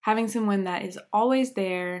having someone that is always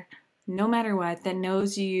there, no matter what, that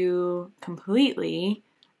knows you completely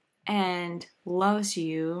and loves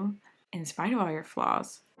you in spite of all your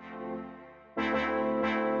flaws.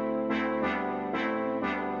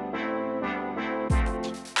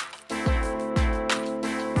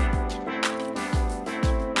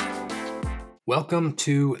 Welcome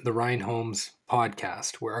to the Ryan Holmes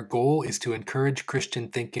podcast, where our goal is to encourage Christian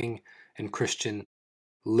thinking and Christian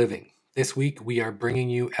living. This week, we are bringing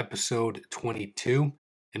you episode 22.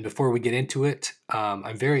 And before we get into it,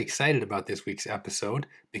 I'm very excited about this week's episode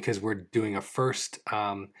because we're doing a first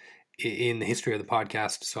in the history of the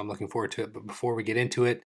podcast. So I'm looking forward to it. But before we get into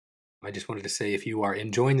it, I just wanted to say, if you are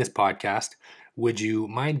enjoying this podcast, would you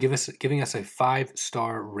mind giving us a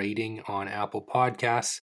 5-star rating on Apple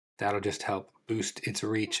Podcasts? That'll just help boost its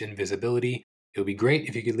reach and visibility. It would be great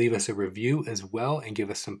if you could leave us a review as well and give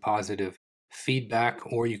us some positive feedback,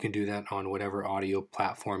 or you can do that on whatever audio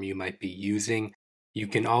platform you might be using. You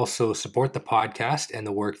can also support the podcast and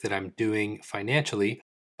the work that I'm doing financially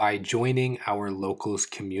by joining our Locals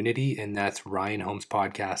community, and that's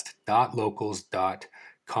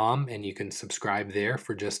ryanhomespodcast.locals.com, and you can subscribe there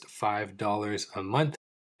for just $5 a month,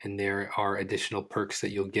 and there are additional perks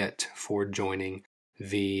that you'll get for joining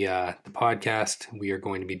the podcast. We are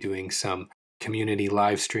going to be doing some community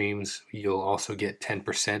live streams. You'll also get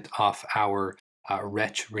 10% off our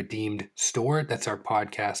Wretch Redeemed store. That's our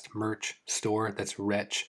podcast merch store. That's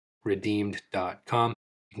wretchredeemed.com.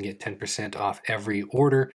 You can get 10% off every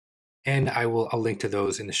order, and I'll link to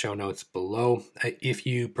those in the show notes below. If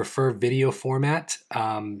you prefer video format,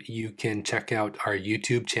 you can check out our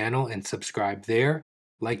YouTube channel and subscribe there.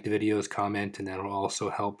 Like the videos, comment, and that'll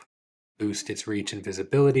also help boost its reach and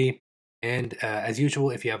visibility. And as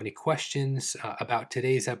usual, if you have any questions about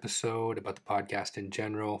today's episode, about the podcast in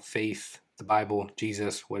general, faith, the Bible,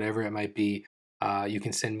 Jesus, whatever it might be, you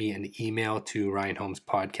can send me an email to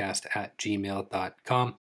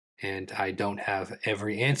ryanhomespodcast@gmail.com. And I don't have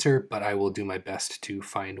every answer, but I will do my best to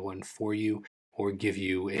find one for you or give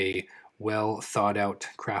you a well thought out,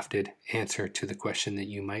 crafted answer to the question that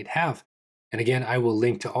you might have. And again, I will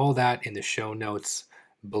link to all that in the show notes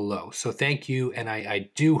below. So thank you, and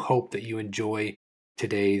I do hope that you enjoy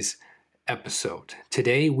today's episode.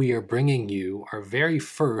 Today we are bringing you our very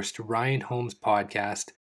first Ryan Holmes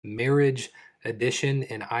podcast marriage edition,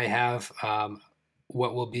 and I have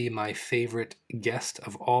what will be my favorite guest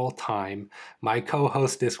of all time, my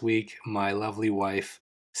co-host this week, my lovely wife,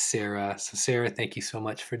 Sarah. So Sarah, thank you so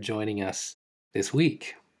much for joining us this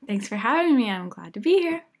week. Thanks for having me. I'm glad to be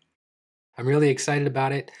here. I'm really excited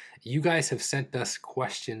about it. You guys have sent us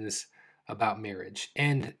questions about marriage,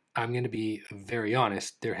 and I'm going to be very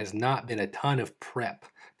honest, there has not been a ton of prep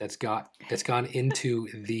that's gone into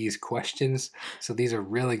these questions, so these are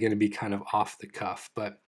really going to be kind of off the cuff.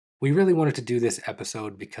 But we really wanted to do this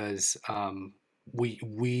episode because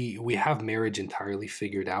we have marriage entirely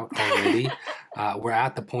figured out already. We're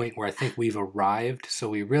at the point where I think we've arrived, so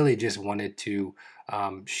we really just wanted to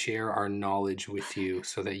share our knowledge with you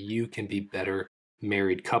so that you can be better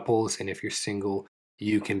married couples, and if you're single,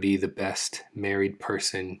 you can be the best married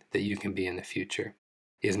person that you can be in the future.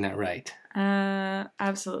 Isn't that right?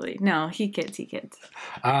 Absolutely. No, he kids.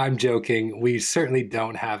 I'm joking. We certainly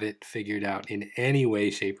don't have it figured out in any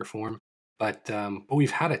way, shape, or form. But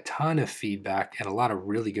we've had a ton of feedback and a lot of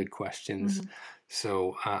really good questions. Mm-hmm.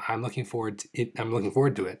 So I'm looking forward to it.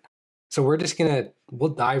 So we'll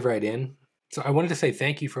dive right in. So I wanted to say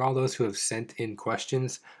thank you for all those who have sent in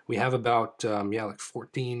questions. We have about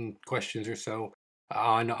 14 questions or so.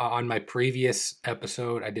 On my previous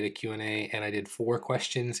episode, I did a Q&A and I did 4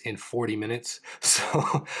 questions in 40 minutes.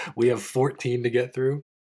 So we have 14 to get through.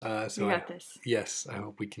 So we got this. Yes, I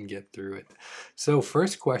hope we can get through it. So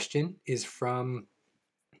first question is from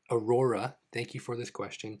Aurora. Thank you for this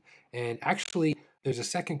question. And actually, there's a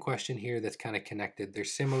second question here that's kind of connected. They're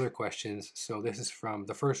similar questions. So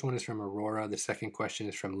the first one is from Aurora. The second question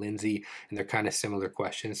is from Lindsay, and they're kind of similar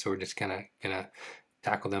questions. So we're just kind of going to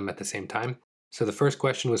tackle them at the same time. So the first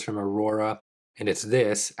question was from Aurora, and it's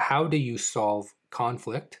this: how do you solve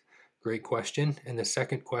conflict? Great question. And the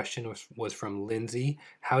second question was from Lindsay: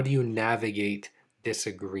 how do you navigate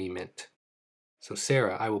disagreement? So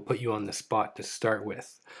Sarah, I will put you on the spot to start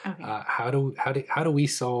with. Okay. How do we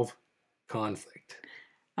solve conflict?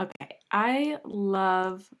 Okay, I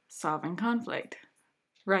love solving conflict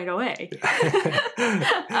right away.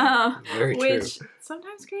 Very true. Which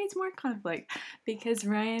sometimes creates more conflict because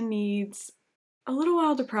Ryan needs a little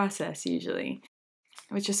while to process usually,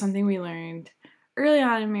 which is something we learned early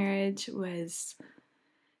on in marriage, was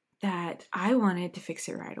that I wanted to fix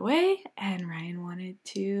it right away, and Ryan wanted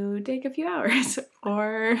to take a few hours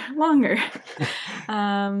or longer.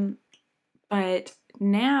 But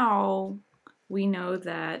now we know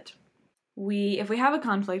that if we have a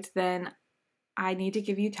conflict, then I need to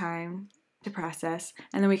give you time to process,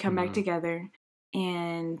 and then we come back together,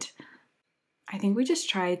 and I think we just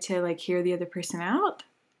try to like hear the other person out.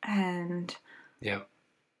 And yeah,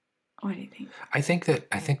 what do you think? I think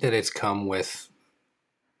that it's come with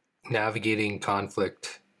navigating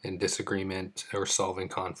conflict and disagreement, or solving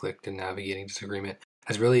conflict and navigating disagreement,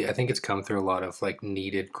 has really, I think it's come through a lot of like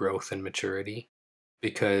needed growth and maturity.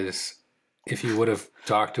 Because if you would have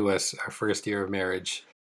talked to us our first year of marriage,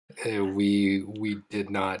 we did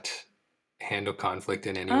not handle conflict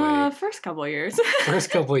in any way. First couple of years. First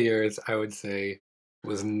couple of years, I would say,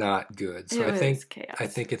 was not good. So It was chaos. I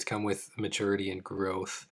think it's come with maturity and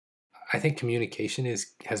growth. I think communication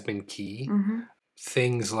has been key. Mm-hmm.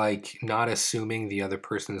 Things like not assuming the other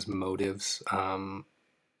person's motives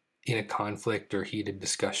in a conflict or heated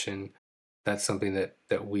discussion. That's something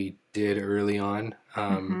that we did early on,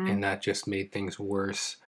 and that just made things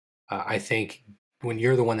worse. I think when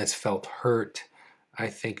you're the one that's felt hurt, I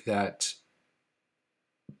think that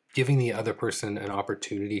giving the other person an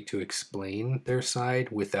opportunity to explain their side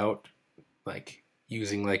without like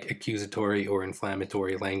using like accusatory or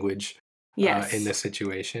inflammatory language in this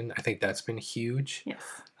situation, I think that's been huge. Yes.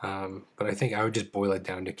 But I think I would just boil it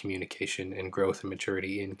down to communication and growth and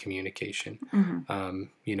maturity in communication.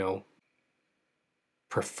 You know,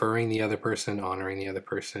 preferring the other person, honoring the other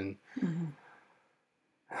person.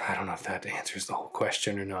 I don't know if that answers the whole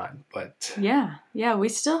question or not, but yeah, we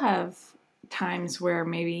still have times where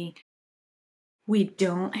maybe we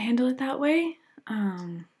don't handle it that way,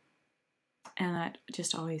 and that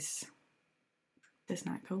just always does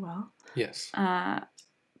not go well. Yes.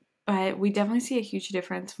 But we definitely see a huge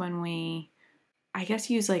difference when we, I guess,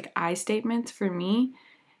 use like I statements. For me,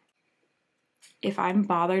 if I'm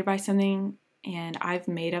bothered by something and I've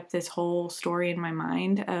made up this whole story in my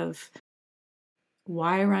mind of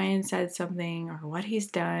why Ryan said something or what he's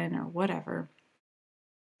done or whatever,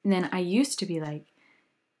 and then I used to be like,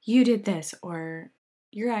 you did this, or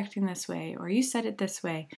you're acting this way, or you said it this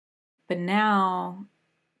way. But now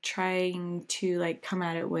trying to like come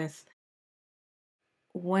at it with,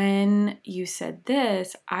 when you said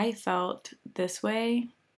this, I felt this way.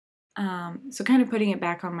 So kind of putting it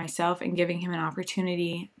back on myself and giving him an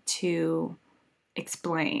opportunity to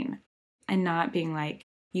explain, and not being like,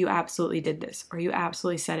 you absolutely did this, or you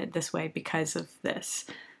absolutely said it this way because of this.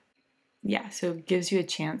 Yeah, so it gives you a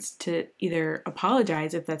chance to either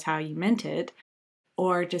apologize if that's how you meant it,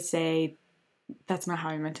 or just say, that's not how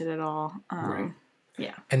I meant it at all. Right.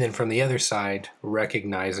 Yeah. And then from the other side,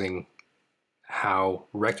 recognizing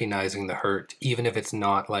the hurt, even if it's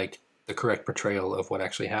not like the correct portrayal of what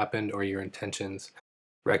actually happened or your intentions,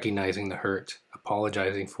 recognizing the hurt,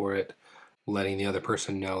 apologizing for it, letting the other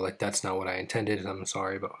person know, like, that's not what I intended, I'm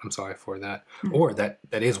sorry, but I'm sorry for that. Or that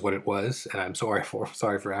is what it was, and I'm sorry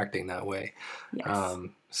for acting that way. Yes.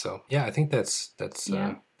 So yeah, I think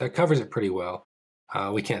that covers it pretty well.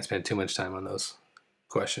 We can't spend too much time on those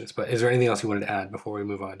questions, but is there anything else you wanted to add before we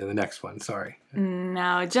move on to the next one? Sorry.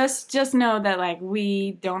 No, just know that like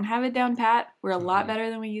we don't have it down pat. We're a lot better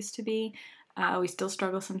than we used to be. We still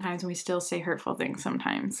struggle sometimes, and we still say hurtful things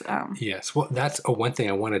sometimes. Yes, well, that's one thing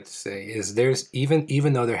I wanted to say is there's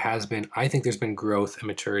even though I think there's been growth and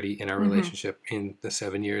maturity in our relationship in the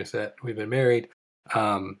 7 years that we've been married.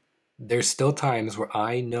 There's still times where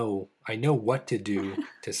I know what to do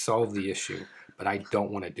to solve the issue, but I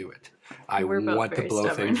don't want to do it. I want to blow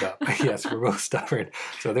things up. Yes, we're both stubborn.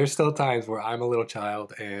 So there's still times where I'm a little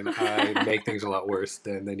child and I make things a lot worse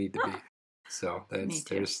than they need to be. So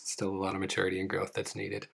there's still a lot of maturity and growth that's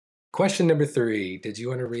needed. Question number 3. Did you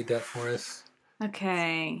want to read that for us?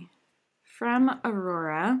 Okay. From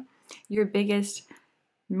Aurora, your biggest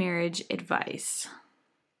marriage advice.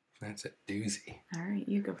 That's a doozy. All right,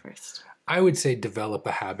 you go first. I would say develop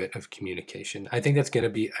a habit of communication. I think that's going to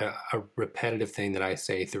be a repetitive thing that I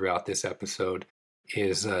say throughout this episode,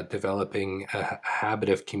 is developing a habit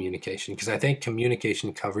of communication, because I think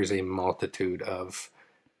communication covers a multitude of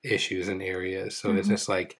issues and areas. So it's just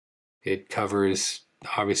like, it covers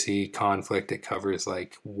obviously conflict. It covers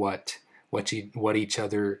like what each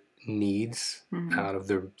other needs out of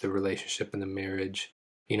the relationship and the marriage.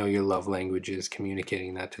 Your love languages,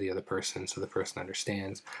 communicating that to the other person so the person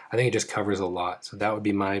understands. I think it just covers a lot. So that would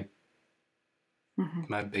be my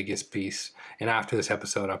biggest piece. And after this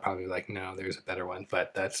episode, I'll probably be like, no, there's a better one,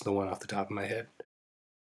 but that's the one off the top of my head.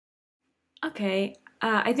 Okay.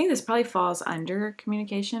 I think this probably falls under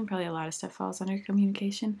communication. Probably a lot of stuff falls under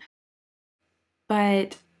communication.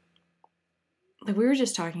 But like we were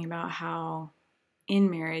just talking about how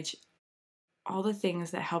in marriage, all the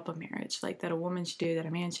things that help a marriage, like that a woman should do, that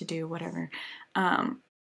a man should do, whatever,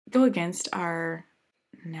 go against our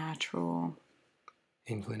natural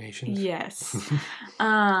inclinations. Yes.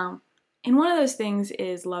 And one of those things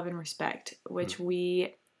is love and respect, which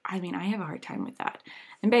I have a hard time with that.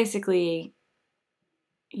 And basically,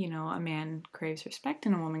 a man craves respect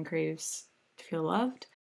and a woman craves to feel loved.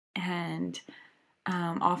 And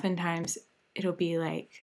oftentimes it'll be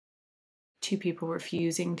like two people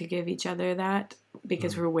refusing to give each other that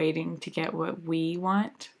because we're waiting to get what we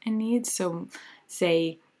want and need. So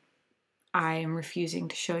say I am refusing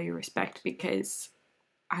to show you respect because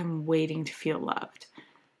I'm waiting to feel loved.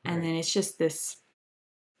 Right. And then it's just this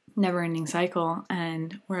never-ending cycle.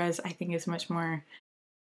 And whereas I think it's much more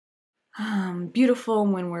beautiful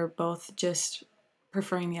when we're both just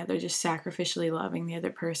preferring the other, just sacrificially loving the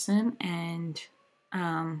other person and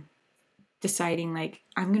deciding like,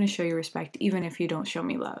 I'm going to show you respect even if you don't show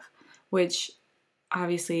me love, which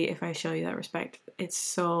obviously if I show you that respect, it's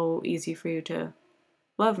so easy for you to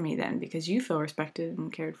love me then because you feel respected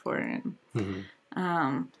and cared for. And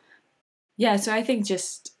so I think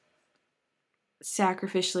just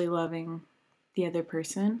sacrificially loving the other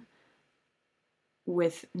person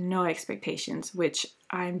with no expectations, which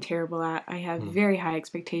I'm terrible at. I have very high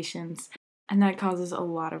expectations, and that causes a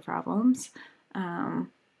lot of problems.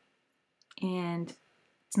 And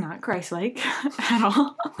it's not Christ-like at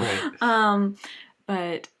all. Right.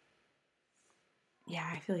 But yeah,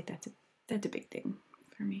 I feel like that's a big thing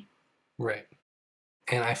for me. Right.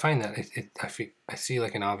 And I find that I see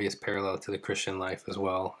like an obvious parallel to the Christian life as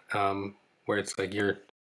well, where it's like you're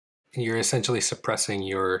essentially suppressing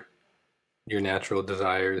your natural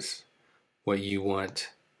desires, what you want,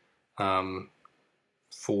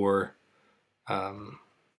 for,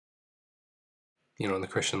 in the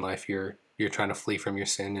Christian life, you're trying to flee from your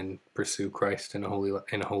sin and pursue Christ in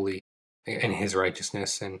in His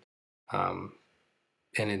righteousness, and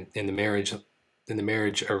in the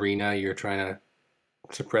marriage arena, you're trying to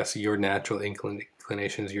suppress your natural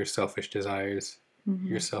inclinations, your selfish desires,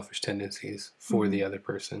 your selfish tendencies for the other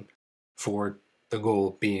person, for the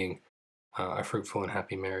goal being a fruitful and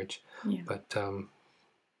happy marriage. Yeah. But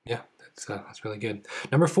that's really good.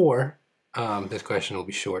 Number 4, this question will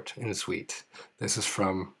be short and sweet. This is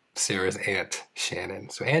from Sarah's aunt, Shannon.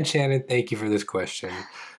 So Aunt Shannon, thank you for this question.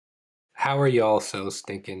 How are y'all so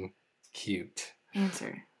stinking cute?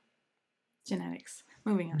 Answer. Genetics.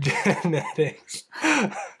 Moving on. Genetics.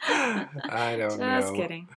 I don't know. Just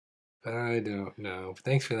kidding. I don't know.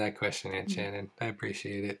 Thanks for that question, Aunt Shannon. I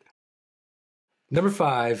appreciate it. Number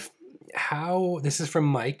 5, this is from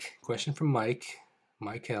Mike. Question from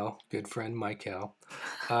Michael, good friend Michael.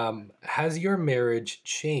 Has your marriage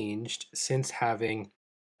changed since having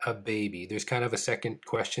a baby? There's kind of a second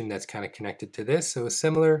question that's kind of connected to this. So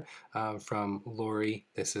similar from Lori.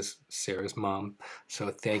 This is Sarah's mom. So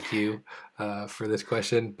thank you for this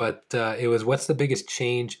question. But it was, what's the biggest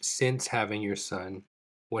change since having your son?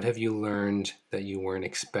 What have you learned that you weren't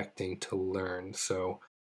expecting to learn? So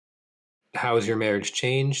how has your marriage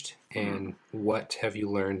changed? And what have you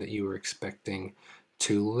learned that you were expecting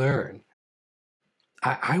to learn?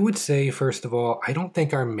 I would say, first of all, I don't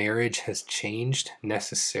think our marriage has changed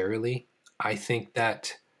necessarily. I think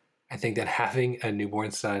that having a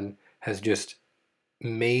newborn son has just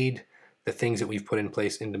made the things that we've put in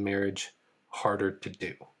place into marriage harder to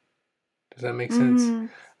do. Does that make sense?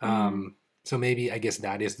 So maybe, I guess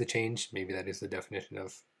that is the change. Maybe that is the definition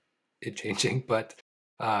of it changing. But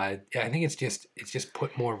I think it's just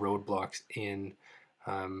put more roadblocks in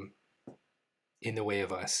the way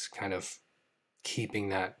of us kind of keeping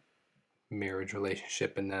that marriage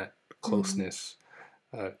relationship and that closeness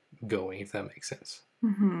going, if that makes sense.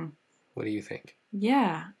 What do you think?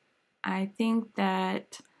 Yeah, I think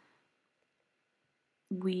that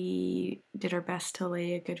we did our best to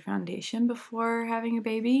lay a good foundation before having a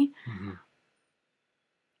baby.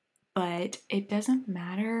 But it doesn't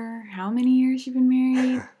matter how many years you've been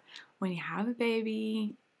married. When you have a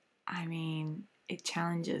baby, it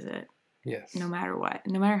challenges it. Yes. No matter what.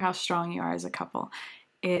 No matter how strong you are as a couple,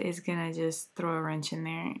 it is going to just throw a wrench in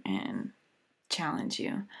there and challenge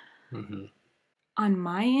you. On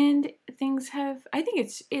my end, things have, I think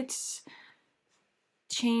it's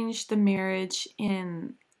changed the marriage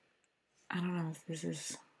in, I don't know if this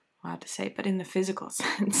is allowed to say, but in the physical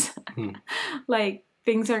sense. Like,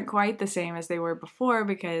 things aren't quite the same as they were before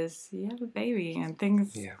because you have a baby and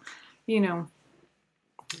things,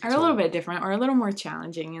 are a little bit different or a little more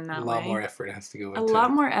challenging in that way. A lot more effort has to go into a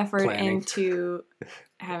lot more effort planning. Into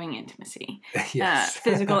having intimacy. Yes.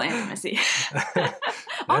 Physical intimacy.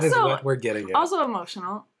 That is what we're getting at. Also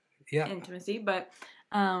emotional yeah. intimacy, but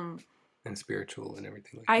and spiritual and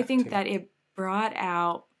everything like I that. think that it brought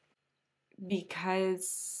out,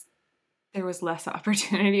 because there was less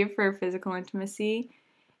opportunity for physical intimacy,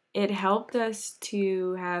 it helped us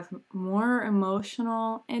to have more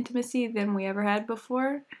emotional intimacy than we ever had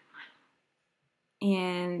before.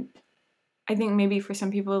 And I think maybe for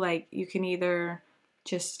some people, like, you can either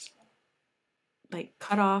just like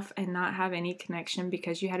cut off and not have any connection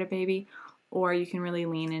because you had a baby, or you can really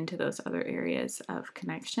lean into those other areas of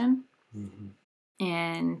connection. Mm-hmm.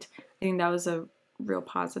 And I think that was a real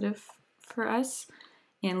positive for us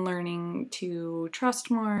in learning to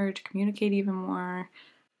trust more, to communicate even more.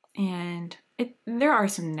 And there are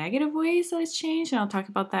some negative ways that it's changed, and I'll talk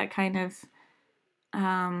about that kind of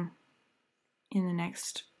in the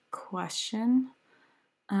next question.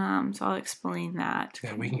 So I'll explain that.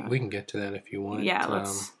 Yeah, we can get to that if you want. Yeah,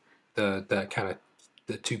 let's. The kind of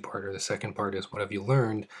the two-part or the second part is, what have you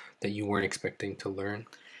learned that you weren't expecting to learn?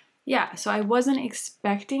 Yeah, so I wasn't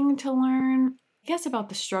expecting to learn, I guess, about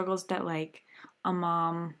the struggles that like a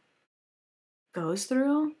mom goes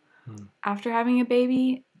through after having a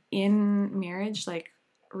baby in marriage, like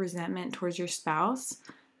resentment towards your spouse,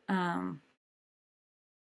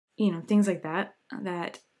 things like that.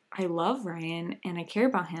 That I love Ryan and I care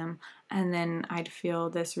about him, and then I'd feel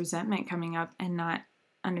this resentment coming up and not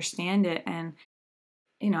understand it. And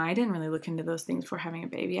I didn't really look into those things before having a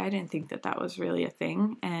baby. I didn't think that that was really a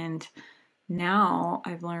thing, and now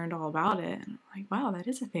I've learned all about it. And I'm like, wow, that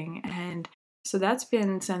is a thing. And so that's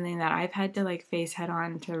been something that I've had to like face head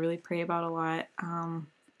on, to really pray about a lot.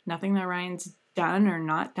 Nothing that Ryan's done or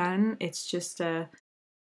not done. It's just and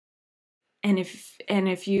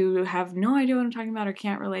if you have no idea what I'm talking about or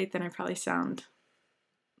can't relate, then I probably sound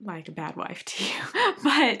like a bad wife to you.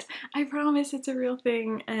 But I promise it's a real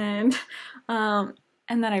thing, and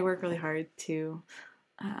that I work really hard to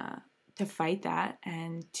fight that,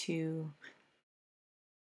 and to.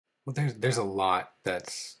 Well, there's a lot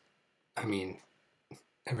that's, I mean,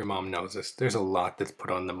 every mom knows this. There's a lot that's put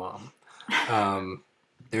on the mom.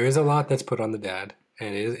 There is a lot that's put on the dad,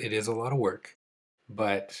 and it is a lot of work.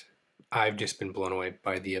 But I've just been blown away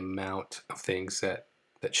by the amount of things that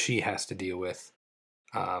she has to deal with.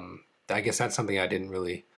 I guess that's something I didn't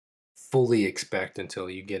really fully expect until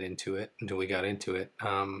we got into it.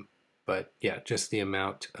 But yeah, just the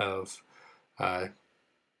amount of kind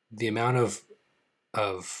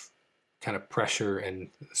of pressure and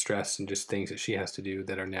stress and just things that she has to do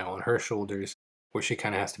that are now on her shoulders, where she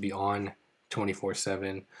kind of has to be on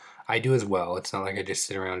 24/7. I do as well. It's not like I just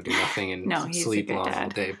sit around and do nothing and No, sleep long all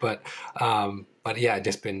day. But yeah,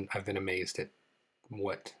 I've been amazed at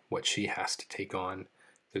what she has to take on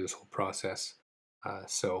through this whole process.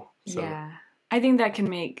 So yeah, I think that can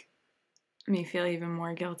make me feel even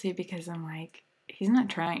more guilty, because I'm like, he's not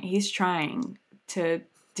trying. He's trying to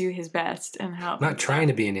do his best and help. I'm not trying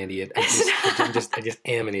to be an idiot. I just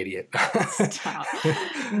am an idiot. Stop.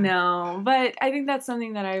 No, but I think that's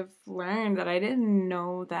something that I've learned that I didn't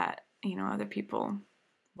know that other people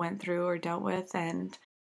went through or dealt with, and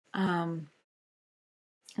that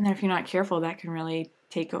if you're not careful, that can really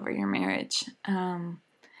take over your marriage. And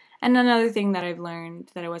another thing that I've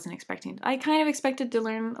learned that I wasn't expecting, I kind of expected to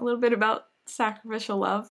learn a little bit about sacrificial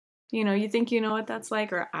love. You think you know what that's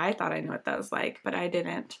like, or I thought I knew what that was like, but I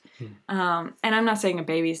didn't. And I'm not saying a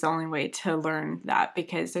baby is the only way to learn that,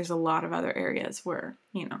 because there's a lot of other areas where,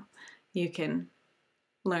 you can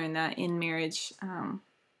learn that in marriage,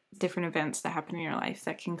 different events that happen in your life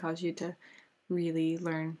that can cause you to really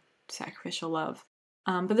learn sacrificial love.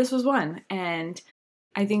 But this was one. And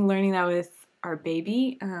I think learning that with our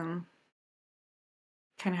baby kind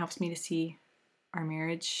of helps me to see our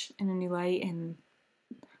marriage in a new light, and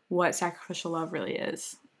what sacrificial love really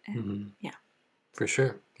is. And, yeah. For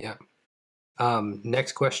sure. Yeah.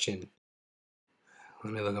 Next question.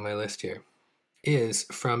 Let me look at my list here. Is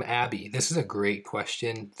from Abby. This is a great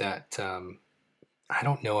question that I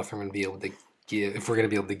don't know if we're going to be able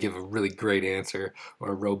to give a really great answer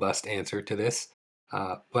or a robust answer to this.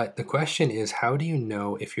 But the question is, how do you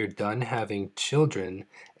know if you're done having children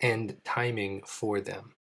and timing for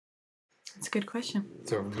them? That's a good question.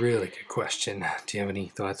 It's a really good question. Do you have any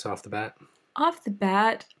thoughts off the bat? Off the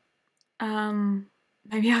bat,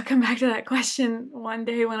 maybe I'll come back to that question one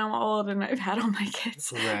day when I'm old and I've had all my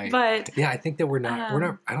kids. Right. But yeah, I think that we're not.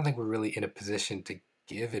 I don't think we're really in a position to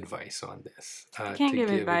give advice on this. I can't give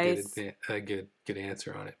advice. A good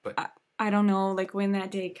answer on it. But I don't know, like when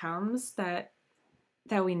that day comes that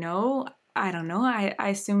that we know. I don't know. I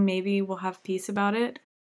assume maybe we'll have peace about it.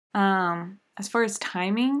 As far as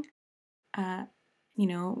timing, uh,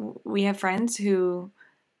 we have friends who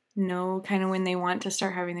know kind of when they want to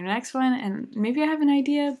start having their next one, and maybe I have an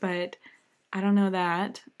idea, but I don't know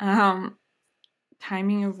that.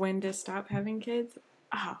 Timing of when to stop having kids.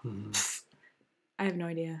 Oh, I have no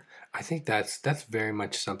idea. I think that's very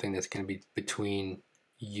much something that's going to be between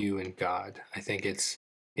you and God. I think it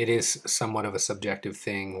is somewhat of a subjective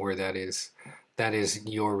thing where that is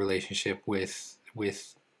your relationship with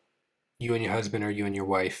you and your husband or you and your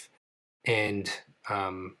wife and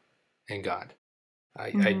um and God.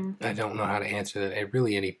 I don't know how to answer that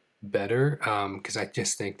really any better because I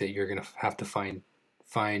just think that you're gonna have to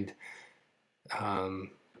find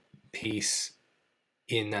um, peace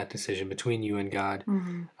in that decision between you and God.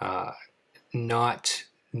 Uh, not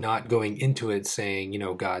not going into it saying,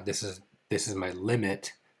 God, this is my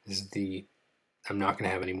limit. This is the I'm not going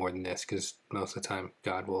to have any more than this, because most of the time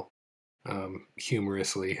God will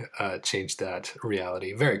humorously change that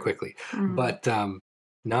reality very quickly. But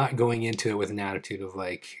not going into it with an attitude of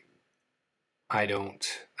like, I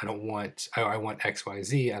want X, Y,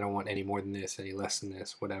 Z. I don't want any more than this, any less than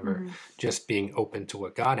this, whatever. Just being open to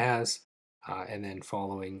what God has, and then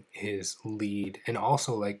following His lead. And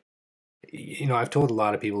also, like, I've told a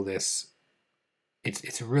lot of people this.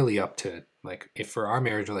 It's really up to, like, if for our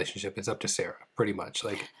marriage relationship, it's up to Sarah, pretty much.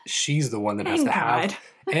 Like, she's the one that has And to have, God.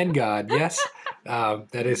 and God, yes,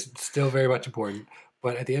 that is still very much important.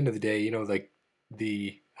 But at the end of the day, like at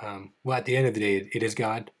the end of the day, it is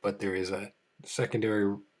God, but there is a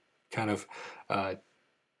secondary kind of uh,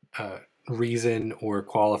 uh, reason or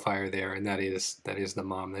qualifier there, and that is the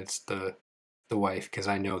mom. That's the wife, because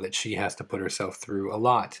I know that she has to put herself through a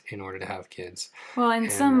lot in order to have kids. Well,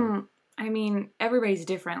 and And I mean, everybody's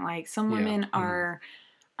different. Like, some yeah, women are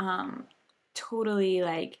um, totally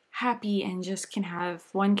like happy and just can have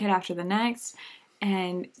one kid after the next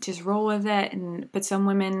and just roll with it. But some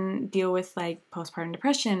women deal with like postpartum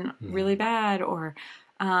depression really bad, or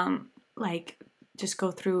like just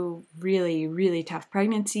go through really, really tough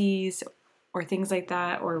pregnancies or things like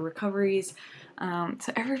that, or recoveries.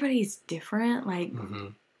 So everybody's different. Like,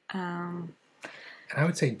 um, and I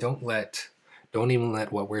would say don't even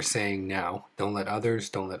let what we're saying now, don't let others,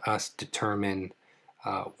 don't let us determine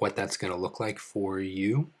what that's going to look like for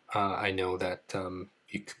you. I know that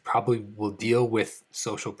you probably will deal with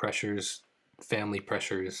social pressures, family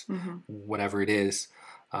pressures, whatever it is.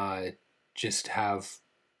 Just have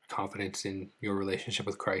confidence in your relationship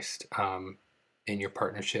with Christ, in your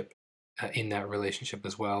partnership, in that relationship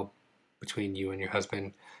as well, between you and your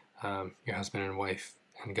husband and wife,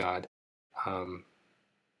 and God. Um,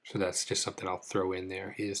 so that's just something I'll throw in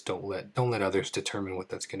there, is don't let others determine what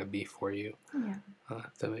that's going to be for you. yeah.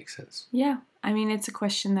 If that makes sense. Yeah. I mean, it's a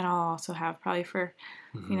question that I'll also have probably for,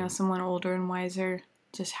 Mm-hmm. someone older and wiser,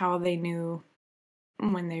 just how they knew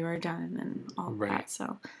when they were done and all of Right. that.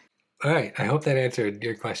 So, All right. I hope that answered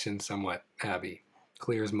your question somewhat, Abby.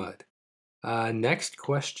 Clear as mud. Next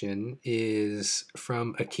question is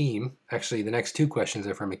from Akeem. Actually, the next two questions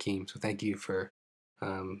are from Akeem. So thank you for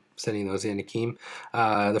sending those in, Akeem.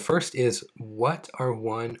 The first is, what are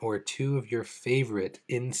one or two of your favorite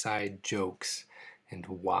inside jokes, and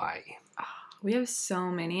why? we have so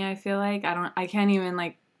many, I feel like. I can't even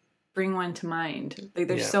like bring one to mind. Like,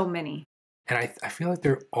 there's Yeah. so many. And I feel like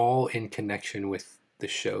they're all in connection with the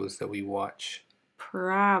shows that we watch,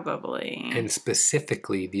 Probably. and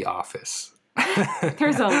specifically The Office.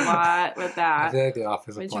 There's a lot with I that, feel like The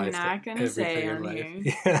Office which I'm applies to not gonna everything say in on life.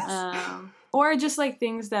 here. Yes. Or just like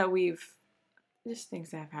just things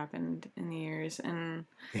that have happened in the years.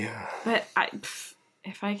 Yeah. But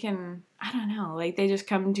if I can, I don't know, like, they just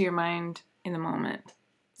come to your mind in the moment.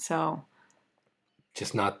 So,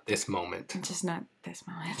 Just not this moment, just not this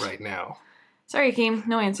moment. right now. Sorry, Keem,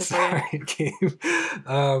 no answer for you. Sorry, Kim.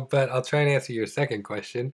 But I'll try and answer your second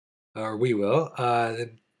question, or we will.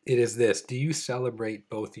 It is this: do you celebrate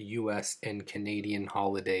both U.S. and Canadian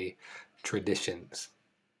holiday traditions?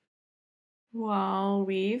 Well,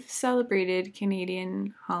 we've celebrated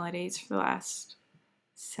Canadian holidays for the last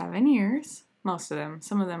 7 years. Most of them.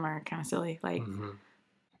 Some of them are kind of silly, like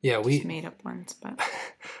Yeah, just made up ones, but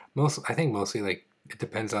I think mostly, like, it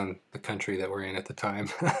depends on the country that we're in at the time.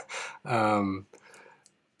 um,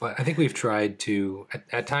 but I think we've tried to,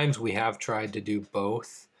 at times we have tried to do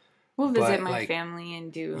both. we'll visit But, my like, family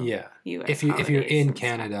and do yeah, U.S. if you're holidays in and stuff.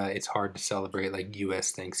 Canada, it's hard to celebrate like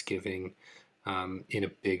U.S. Thanksgiving in a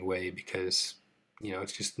big way, because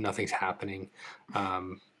it's just nothing's happening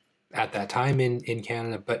at that time in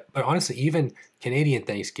Canada. But honestly, even Canadian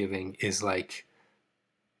Thanksgiving is like,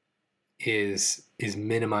 is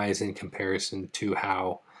minimized in comparison to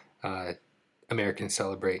how Americans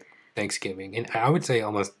celebrate Thanksgiving, and I would say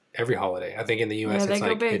almost every holiday. I think in the U.S. Yeah, they it's go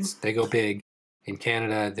like big. they go big. In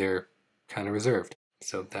Canada, they're kind of reserved.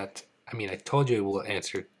 So I told you we'll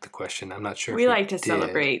answer the question. I'm not sure if We we like to did.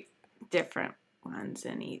 celebrate different ones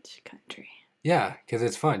in each country. Yeah, because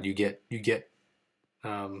it's fun.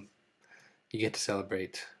 Um, you get to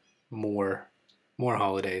celebrate more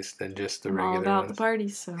holidays than just the I'm all regular about the ones.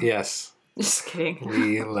 parties, so Yes, just kidding.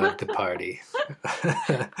 we love to party.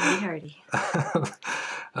 Party hardy.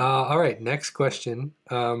 All right, next question.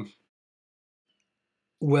 Well,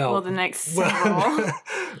 Well, the next several.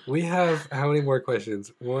 we have how many more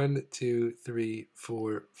questions? 1, 2, 3,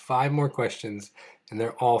 4, 5 more questions, and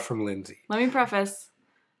they're all from Lindsay. Let me preface.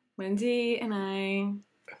 Lindsay and I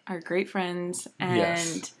are great friends,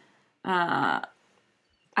 Yes. and I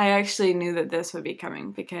actually knew that this would be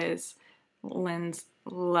coming because Linz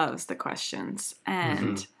loves the questions.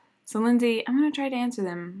 And so, Lindsay, I'm going to try to answer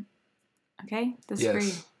them. Okay? This is for you.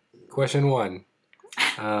 Yes. Question 1.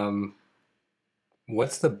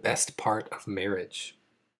 What's the best part of marriage?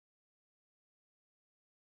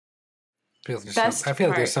 I feel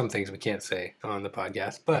like there's some things we can't say on the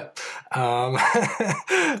podcast, but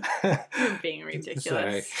You're being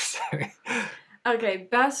ridiculous. Sorry. Okay,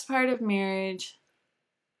 best part of marriage.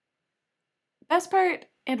 Best part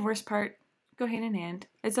and worst part go hand in hand.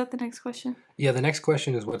 Is that the next question? Yeah, the next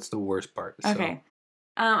question is what's the worst part? Okay.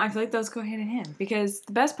 I feel like those go hand in hand because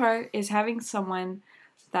the best part is having someone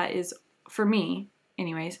that is, for me,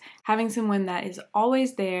 anyways, having someone that is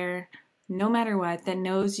always there, no matter what, that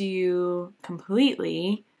knows you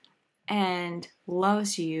completely and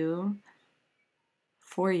loves you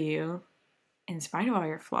for you in spite of all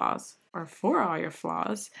your flaws or for all your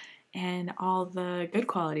flaws and all the good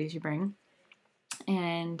qualities you bring.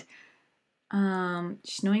 And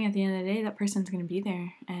just knowing at the end of the day that person's going to be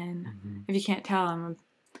there. And if you can't tell, I'm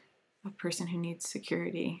a person who needs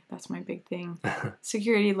security. That's my big thing.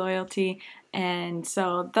 Security, loyalty. And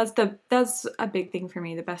so that's a big thing for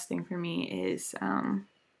me. The best thing for me is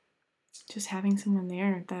just having someone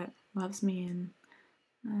there that loves me.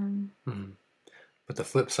 And But the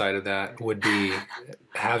flip side of that would be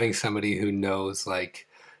having somebody who knows like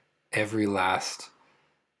every last,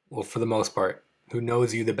 well, for the most part, who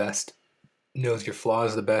knows you the best, knows your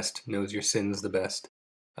flaws the best, knows your sins the best.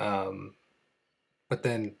 But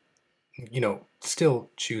then, still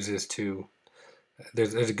chooses to,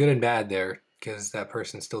 there's a good and bad there because that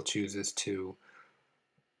person still chooses to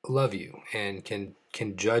love you and can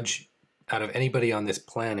judge out of anybody on this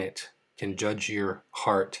planet, can judge your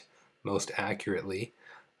heart most accurately,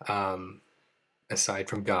 aside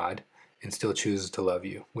from God, and still chooses to love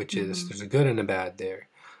you, which is, there's a good and a bad there.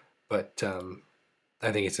 But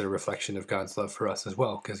I think it's a reflection of God's love for us as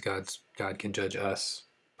well, because God can judge us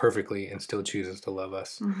perfectly and still chooses to love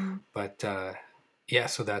us. But yeah,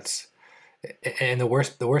 so that's, and the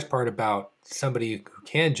worst part about somebody who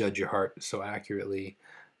can judge your heart so accurately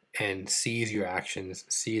and sees your actions,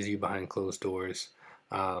 sees you behind closed doors.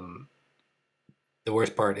 The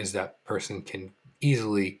worst part is that person can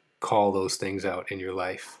easily call those things out in your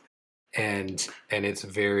life, and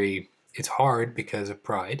it's hard because of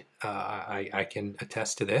pride. I can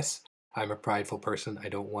attest to this. I'm a prideful person. I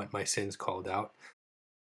don't want my sins called out,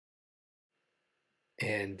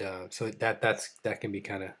 and so that can be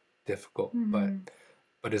kind of difficult.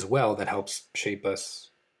 But as well, that helps shape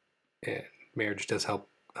us, and marriage does help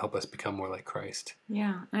us become more like Christ.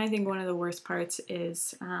 Yeah, and I think one of the worst parts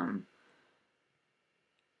is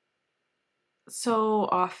so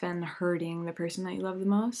often hurting the person that you love the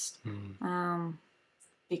most,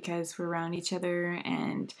 because we're around each other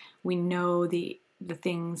and we know the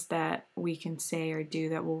things that we can say or do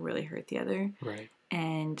that will really hurt the other. Right.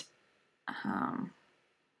 And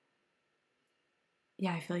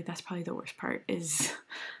yeah, I feel like that's probably the worst part is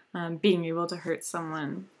being able to hurt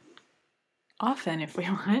someone often if we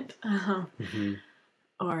want,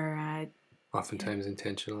 or oftentimes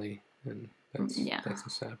intentionally, and that's the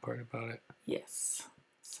sad part about it. Yes.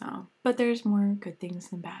 So, but there's more good things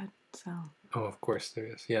than bad. So. Oh, of course there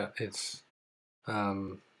is. Yeah, it's. I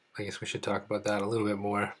guess we should talk about that a little bit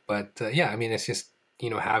more. But yeah, I mean, it's just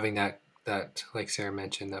having that like Sarah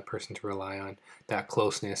mentioned, that person to rely on, that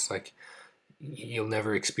closeness. Like you'll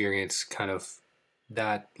never experience kind of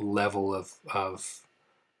that level of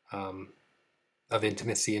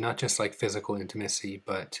intimacy, and not just like physical intimacy,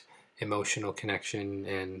 but emotional connection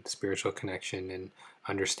and spiritual connection and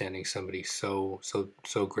understanding somebody so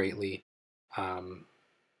greatly.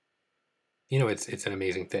 It's an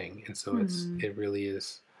amazing thing, and so it really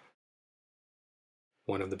is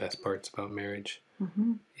one of the best parts about marriage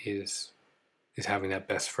Mm-hmm. is having that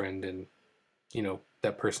best friend, and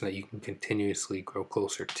that person that you can continuously grow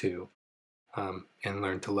closer to, and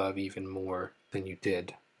learn to love even more than you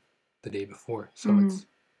did the day before. So Mm-hmm.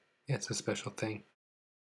 it's a special thing.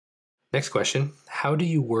 Next question: how do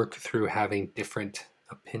you work through having different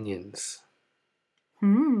opinions?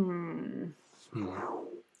 Hmm. Hmm.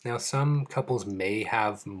 Now, some couples may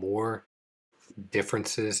have more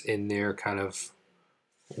differences in their kind of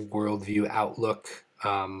worldview outlook,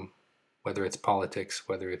 whether it's politics,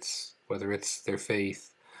 whether it's their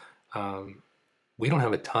faith. Um, we don't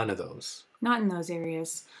have a ton of those. Not in those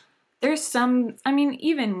areas. There's some, I mean,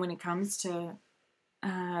 even when it comes to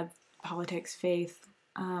uh, politics, faith,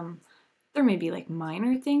 there may be like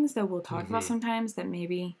minor things that we'll talk about Mm-hmm. sometimes that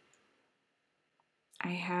maybe I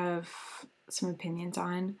have some opinions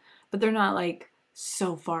on, but they're not like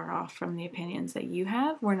so far off from the opinions that you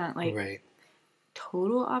have. We're not like Right.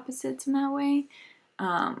 total opposites in that way.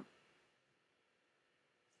 Um,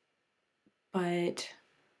 but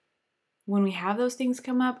when we have those things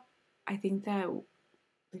come up, I think that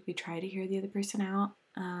like we try to hear the other person out.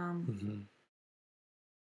 Mm-hmm.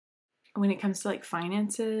 When it comes to like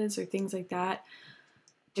finances or things like that,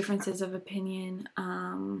 differences of opinion.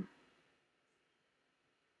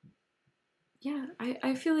 Yeah,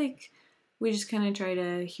 I feel like we just kind of try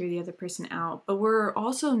to hear the other person out, but we're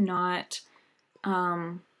also not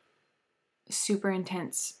um, super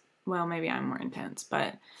intense. Well, maybe I'm more intense,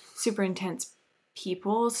 but super intense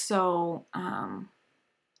people. So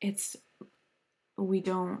it's we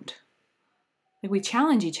don't like we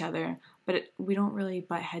challenge each other, but we don't really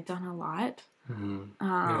butt heads on a lot. Mm-hmm. We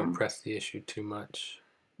don't Um, press the issue too much.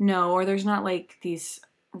 no, or there's not like these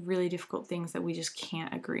really difficult things that we just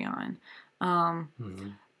can't agree on. Mm-hmm.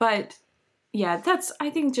 But yeah, that's I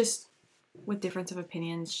think just with difference of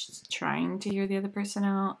opinions, trying to hear the other person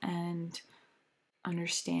out and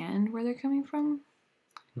understand where they're coming from.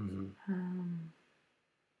 Mm-hmm. Um,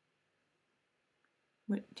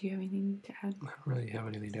 what do you have anything to add? I don't really have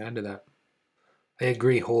anything to add to that. I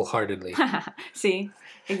agree wholeheartedly. See,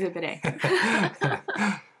 Exhibit A.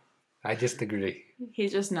 I just agree. He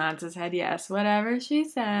just nods his head, yes, whatever she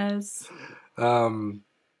says. Um,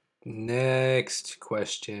 Next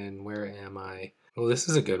question. Where am I? Well, this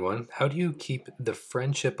is a good one. How do you keep the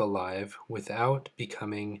friendship alive without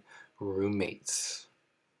becoming roommates?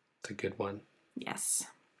 It's a good one. Yes.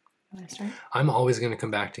 Want to start? I'm always going to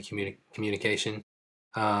come back to communication.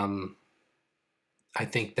 Um, I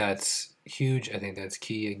think that's huge. I think that's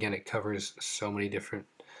key. Again, it covers so many different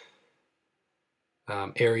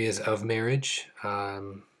areas of marriage.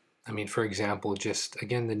 I mean, for example, just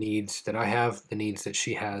again, the needs that I have, the needs that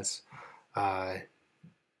she has. Uh,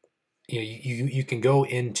 you can go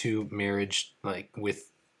into marriage like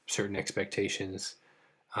with certain expectations,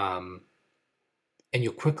 um, and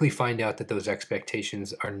you'll quickly find out that those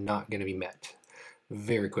expectations are not going to be met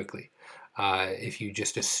very quickly if you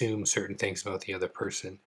just assume certain things about the other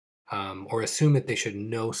person, or assume that they should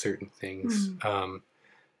know certain things,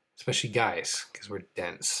 especially guys because we're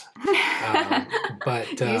dense.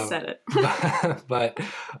 But You said it. but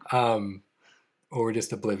or we're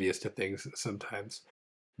just oblivious to things sometimes.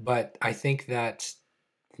 But I think that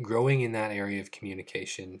growing in that area of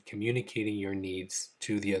communication, communicating your needs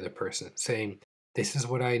to the other person, saying, "This is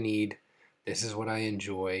what I need. This is what I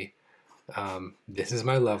enjoy. This is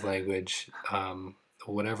my love language,"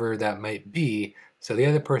 whatever that might be. So the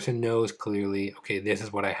other person knows clearly, okay, this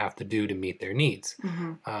is what I have to do to meet their needs.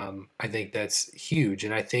 Mm-hmm. I think that's huge,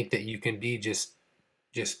 and I think that you can be just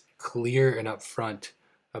clear and upfront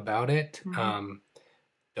about it. Mm-hmm.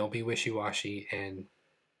 Don't be wishy-washy, and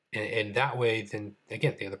that way, then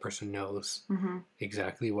again, the other person knows Mm-hmm.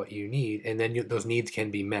 exactly what you need, and then those needs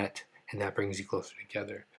can be met, and that brings you closer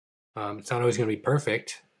together. It's not always going to be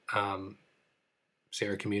perfect. Um,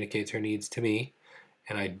 Sarah communicates her needs to me,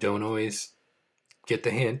 and I don't always get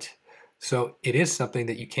the hint. So it is something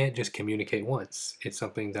that you can't just communicate once. It's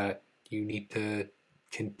something that you need to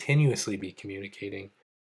continuously be communicating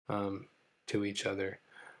um, to each other.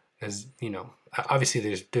 As you know, obviously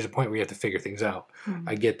there's a point where you have to figure things out. Mm-hmm.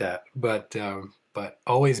 I get that, but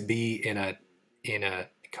always be in a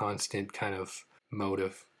constant kind of mode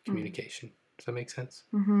of communication. Does that make sense?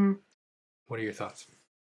 Mm-hmm. What are your thoughts?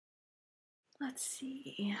 Let's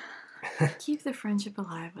see. Keep the friendship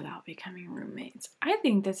alive without becoming roommates. I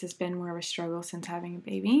think this has been more of a struggle since having a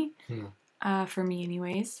baby, for me,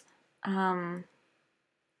 anyways. I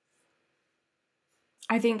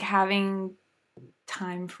think having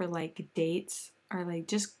time for like dates or like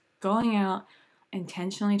just going out,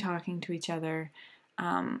 intentionally talking to each other,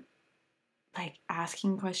 like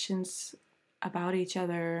asking questions about each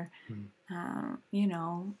other, Mm-hmm. you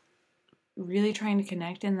know, really trying to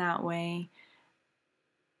connect in that way,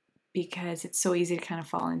 because it's so easy to kind of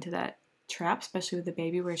fall into that trap, especially with the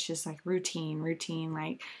baby, where it's just like routine,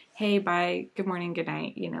 like, hey, bye, good morning, good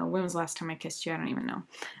night. You know, when was the last time I kissed you? I don't even know.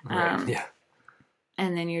 Right. Yeah.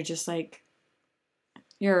 And then you're just like,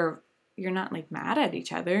 you're not like mad at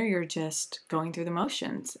each other. You're just going through the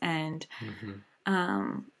motions. And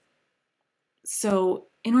Mm-hmm. so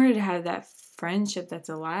in order to have that friendship that's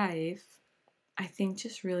alive, I think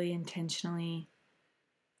just really intentionally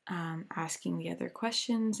asking the other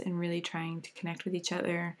questions and really trying to connect with each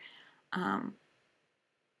other,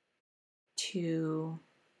 to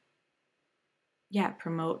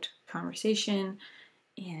promote conversation,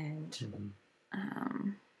 and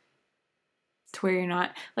Mm-hmm. to where you're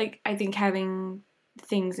not like, I think having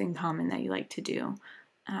things in common that you like to do,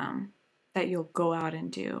 that you'll go out and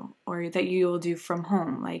do, or that you'll do from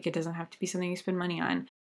home. Like, it doesn't have to be something you spend money on,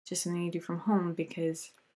 just something you do from home,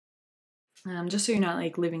 because just so you're not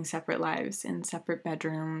like living separate lives in separate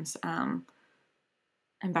bedrooms. And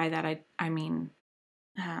by that I mean,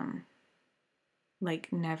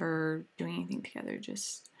 like, never doing anything together,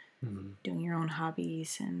 just doing your own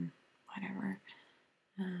hobbies and whatever.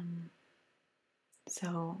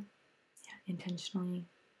 So intentionally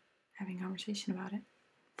having conversation about it.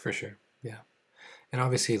 For sure. Yeah. And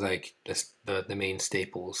obviously, like, just the main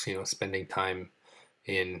staples, spending time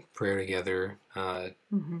in prayer together,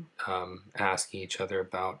 asking each other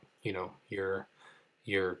about, your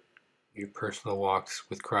your personal walks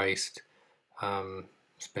with Christ,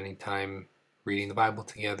 spending time reading the Bible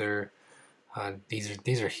together.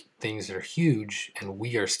 These are things that are huge, and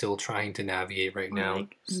we are still trying to navigate right Or now.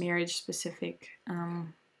 like marriage specific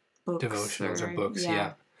books, Devotionals or or books,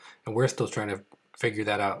 yeah. And we're still trying to figure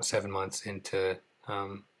that out 7 months into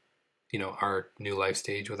our new life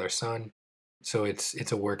stage with our son. So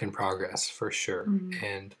it's a work in progress for sure.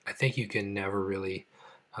 And I think you can never really,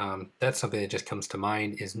 that's something that just comes to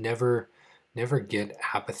mind, is never get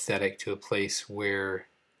apathetic to a place where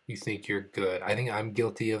you think you're good. I think I'm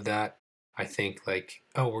guilty of that. I think, like,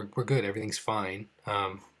 oh, we're good, everything's fine.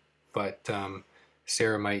 But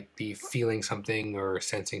Sarah might be feeling something or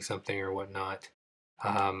sensing something or whatnot.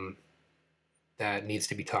 Um, that needs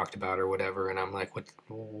to be talked about or whatever, and I'm like, what,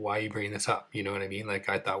 why are you bringing this up? You know what I mean? Like,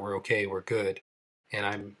 I thought we're okay, we're good.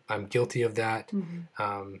 And I'm guilty of that,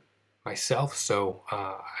 myself. So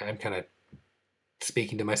I'm kind of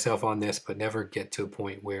speaking to myself on this, but never get to a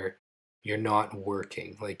point where you're not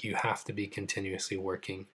working. Like, you have to be continuously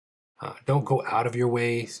working. Don't go out of your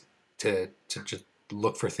way to just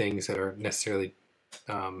look for things that are necessarily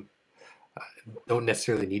um, don't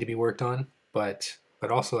necessarily need to be worked on, but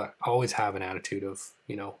also always have an attitude of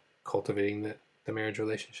cultivating the marriage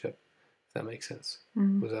relationship. If that makes sense.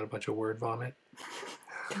 Was that a bunch of word vomit?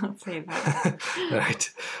 Don't say that. All right.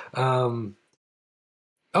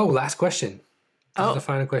 Last question. This is the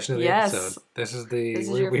final question of the episode. This is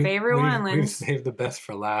your favorite one, we've Linz. saved the best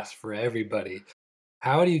for last for everybody.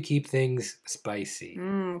 How do you keep things spicy?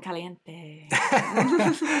 Caliente.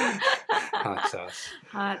 Hot sauce.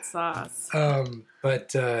 Hot sauce.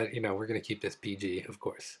 But we're gonna keep this PG, of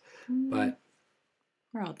course. But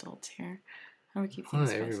we're all adults here. How do we keep things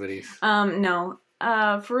spicy? Everybody's. No.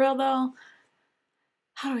 For real though,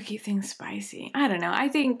 how do we keep things spicy? I don't know. I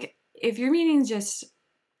think if you're meaning just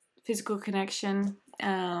physical connection,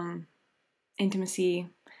 intimacy,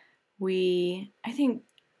 I think,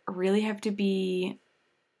 really have to be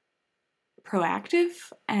proactive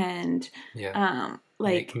and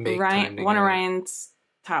like, Ryan, one of Ryan's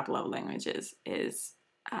top love languages is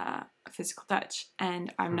physical touch,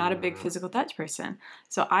 and I'm not a big physical touch person,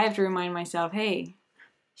 so I have to remind myself, hey,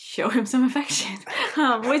 show him some affection,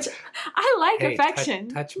 which I like. Hey, affection.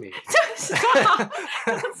 Touch me. Stop.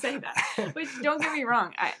 Don't say that. Which, don't get me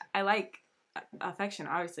wrong, I like affection.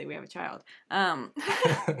 Obviously, we have a child. But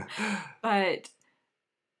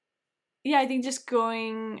yeah, I think just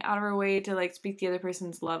going out of our way to like speak the other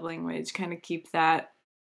person's love language, kind of keep that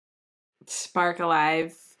spark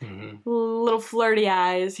alive. Little flirty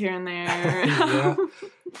eyes here and there. Yeah.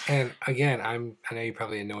 And again, I know you're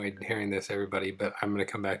probably annoyed hearing this, everybody, but I'm going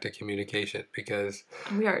to come back to communication, because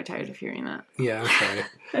we are tired of hearing that. Yeah,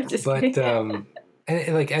 I'm sorry. But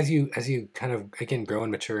and like, as you kind of, again, grow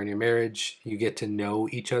and mature in your marriage, you get to know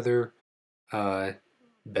each other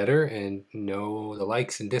better and know the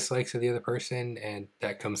likes and dislikes of the other person, and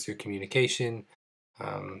that comes through communication,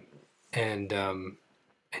 and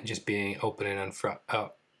just being open and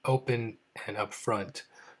upfront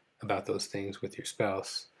about those things with your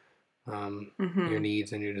spouse, your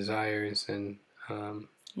needs and your desires, and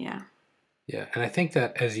yeah. Yeah, and I think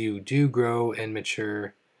that as you do grow and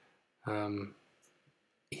mature um,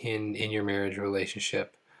 in your marriage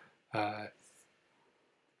relationship, uh,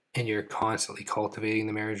 and you're constantly cultivating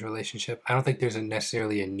the marriage relationship, I don't think there's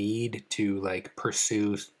necessarily a need to like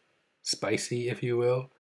pursue spicy, if you will,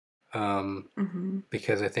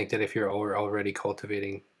 because I think that if you're already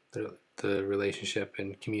cultivating the relationship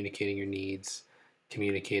and communicating your needs,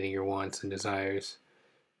 communicating your wants and desires,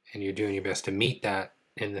 and you're doing your best to meet that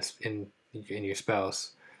in your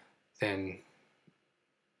spouse, then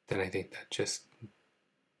I think that just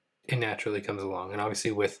it naturally comes along. And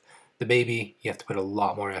obviously, with the baby, you have to put a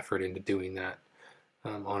lot more effort into doing that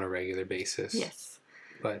on a regular basis. Yes.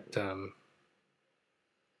 But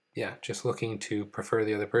yeah, just looking to prefer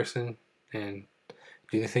the other person and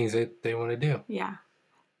do the things that they want to do. Yeah.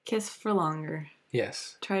 Kiss for longer.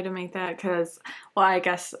 Yes. Try to make that because, well, I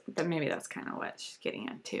guess that maybe that's kind of what she's getting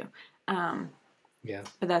at too. Yeah.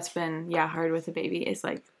 But that's been, hard with the baby is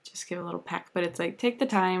like just give a little peck. But it's like take the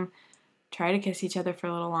time, try to kiss each other for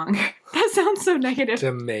a little longer. That sounds so negative.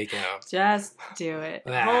 To make out. Just do it.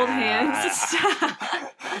 Hold hands. Stop.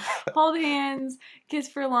 Hold hands. Kiss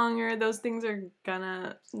for longer. Those things are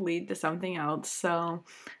gonna lead to something else. So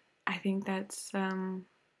I think that's,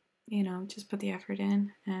 just put the effort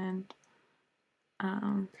in and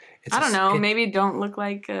I don't know. Maybe don't look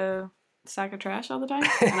like a sack of trash all the time.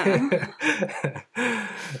 I don't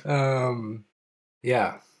know.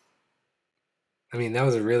 Yeah. I mean, that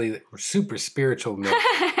was a really super spiritual note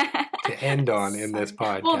to end on in this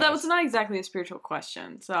podcast. Well, that was not exactly a spiritual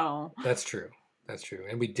question, so. That's true. That's true.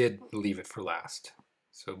 And we did leave it for last.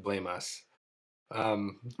 So blame us.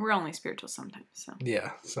 We're only spiritual sometimes, so.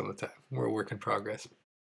 Yeah, some of the time. We're a work in progress.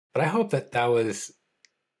 But I hope that was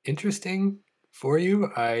interesting for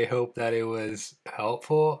you. I hope that it was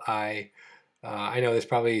helpful. I know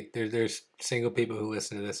there's single people who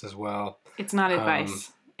listen to this as well. It's not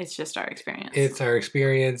advice. It's just our experience. It's our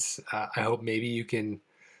experience. I hope maybe you can,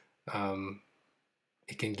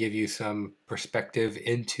 it can give you some perspective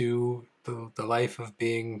into the life of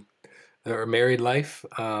being, or married life.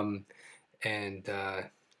 And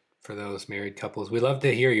for those married couples, we love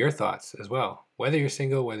to hear your thoughts as well. Whether you're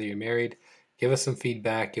single, whether you're married, give us some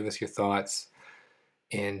feedback, give us your thoughts,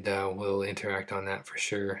 and we'll interact on that for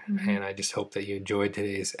sure. Mm-hmm. And I just hope that you enjoyed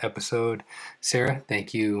today's episode. Sarah,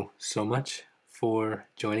 thank you so much for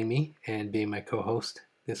joining me and being my co-host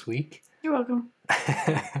this week. You're welcome.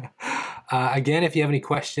 Again, if you have any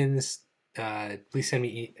questions, please send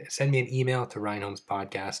me an email to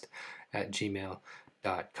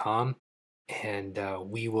ryanhomespodcast@gmail.com. And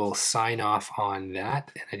we will sign off on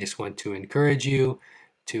that. And I just want to encourage you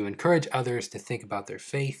to encourage others to think about their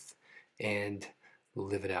faith and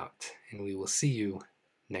live it out. And we will see you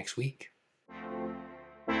next week.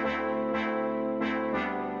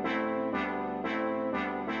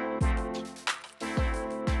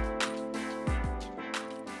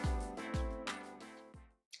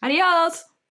 Adios!